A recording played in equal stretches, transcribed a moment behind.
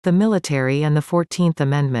The Military and the 14th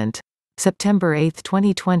Amendment. September 8,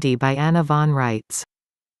 2020 by Anna von Reitz.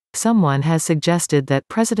 Someone has suggested that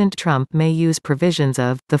President Trump may use provisions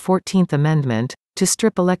of the 14th Amendment to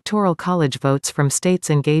strip Electoral College votes from states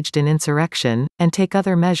engaged in insurrection, and take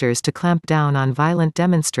other measures to clamp down on violent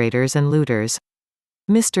demonstrators and looters.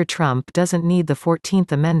 Mr. Trump doesn't need the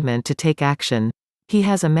 14th Amendment to take action. He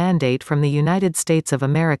has a mandate from the United States of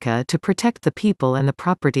America to protect the people and the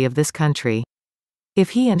property of this country.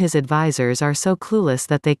 If he and his advisors are so clueless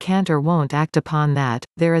that they can't or won't act upon that,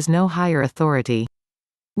 there is no higher authority.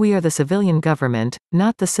 We are the civilian government,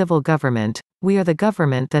 not the civil government. We are the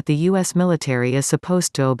government that the U.S. military is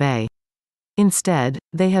supposed to obey. Instead,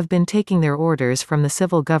 they have been taking their orders from the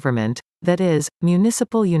civil government, that is,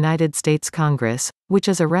 Municipal United States Congress, which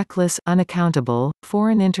is a reckless, unaccountable,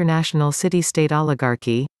 foreign international city-state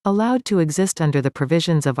oligarchy, allowed to exist under the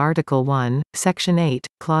provisions of Article 1, Section 8,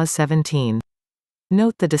 Clause 17.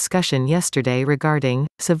 Note the discussion yesterday regarding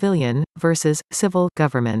civilian versus civil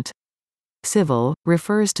government. Civil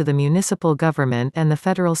refers to the municipal government and the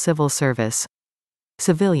federal civil service.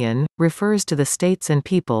 Civilian refers to the states and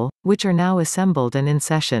people, which are now assembled and in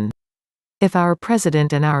session. If our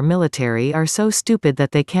president and our military are so stupid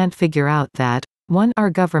that they can't figure out that 1. Our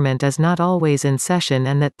government is not always in session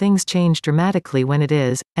and that things change dramatically when it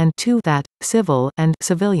is, and 2. That civil and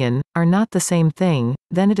civilian are not the same thing,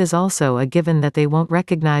 then it is also a given that they won't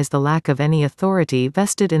recognize the lack of any authority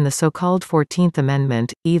vested in the so-called 14th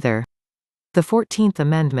Amendment, either. The 14th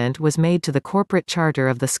Amendment was made to the corporate charter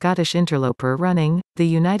of the Scottish interloper running, the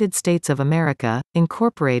United States of America,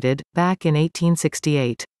 Incorporated, back in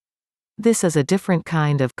 1868. This is a different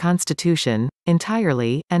kind of constitution,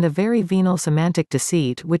 entirely, and a very venal semantic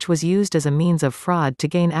deceit which was used as a means of fraud to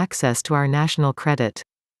gain access to our national credit.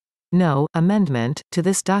 No amendment to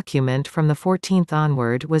this document from the 14th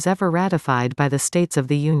onward was ever ratified by the states of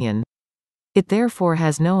the Union. It therefore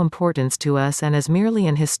has no importance to us and is merely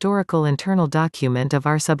an historical internal document of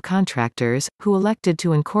our subcontractors, who elected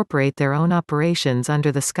to incorporate their own operations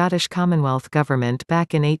under the Scottish Commonwealth government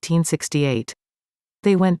back in 1868.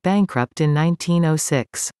 They went bankrupt in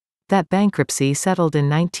 1906. That bankruptcy settled in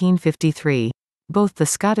 1953. Both the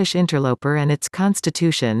Scottish interloper and its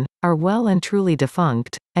constitution are well and truly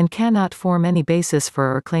defunct, and cannot form any basis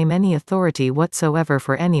for or claim any authority whatsoever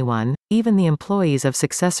for anyone, even the employees of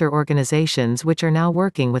successor organizations which are now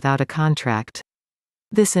working without a contract.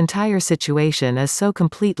 This entire situation is so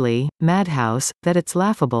completely madhouse that it's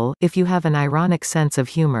laughable if you have an ironic sense of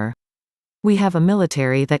humor. We have a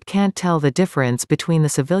military that can't tell the difference between the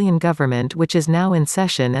civilian government which is now in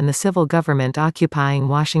session and the civil government occupying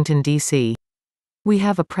Washington, D.C. We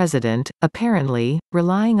have a president, apparently,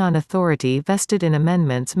 relying on authority vested in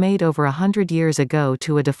amendments made over 100 years ago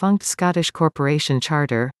to a defunct Scottish corporation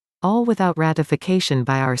charter, all without ratification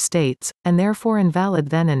by our states, and therefore invalid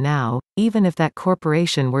then and now, even if that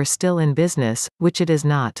corporation were still in business, which it is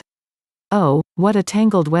not. Oh, what a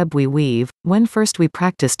tangled web we weave, when first we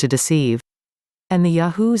practice to deceive. And the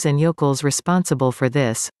yahoos and yokels responsible for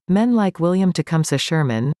this, men like William Tecumseh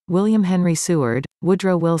Sherman, William Henry Seward,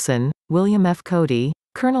 Woodrow Wilson, William F. Cody,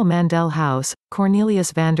 Colonel Mandel House,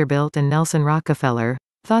 Cornelius Vanderbilt and Nelson Rockefeller,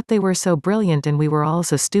 thought they were so brilliant and we were all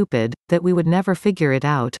so stupid, that we would never figure it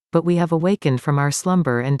out, but we have awakened from our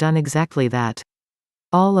slumber and done exactly that.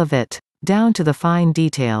 All of it. Down to the fine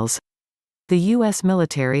details. The U.S.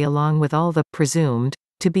 military, along with all the presumed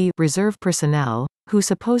to be reserve personnel, who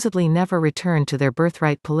supposedly never returned to their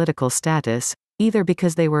birthright political status, either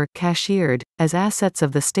because they were cashiered as assets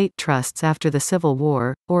of the state trusts after the Civil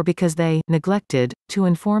War, or because they neglected to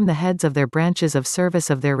inform the heads of their branches of service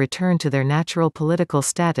of their return to their natural political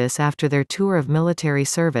status after their tour of military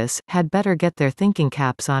service, had better get their thinking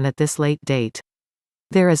caps on at this late date.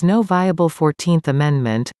 There is no viable 14th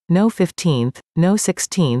Amendment, no 15th, no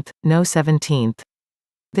 16th, no 17th.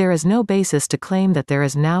 There is no basis to claim that there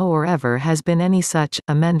is now or ever has been any such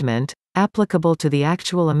amendment applicable to the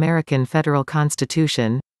actual American federal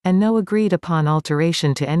constitution, and no agreed-upon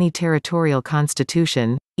alteration to any territorial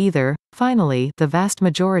constitution, either. Finally, the vast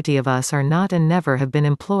majority of us are not and never have been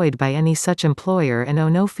employed by any such employer and owe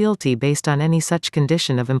no fealty based on any such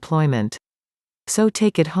condition of employment. So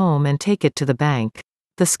take it home and take it to the bank.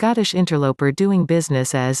 The Scottish interloper doing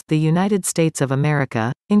business as the United States of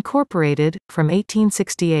America, Incorporated, from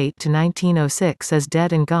 1868 to 1906 is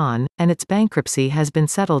dead and gone, and its bankruptcy has been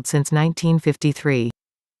settled since 1953.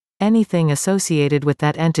 Anything associated with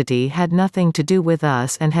that entity had nothing to do with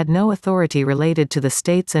us and had no authority related to the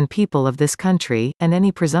states and people of this country, and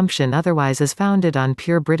any presumption otherwise is founded on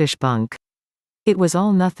pure British bunk. It was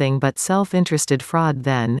all nothing but self-interested fraud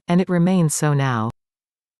then, and it remains so now.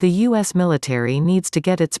 The U.S. military needs to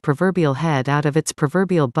get its proverbial head out of its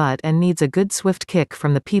proverbial butt and needs a good swift kick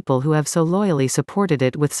from the people who have so loyally supported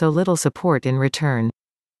it with so little support in return.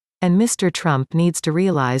 And Mr. Trump needs to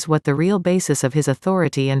realize what the real basis of his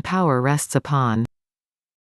authority and power rests upon.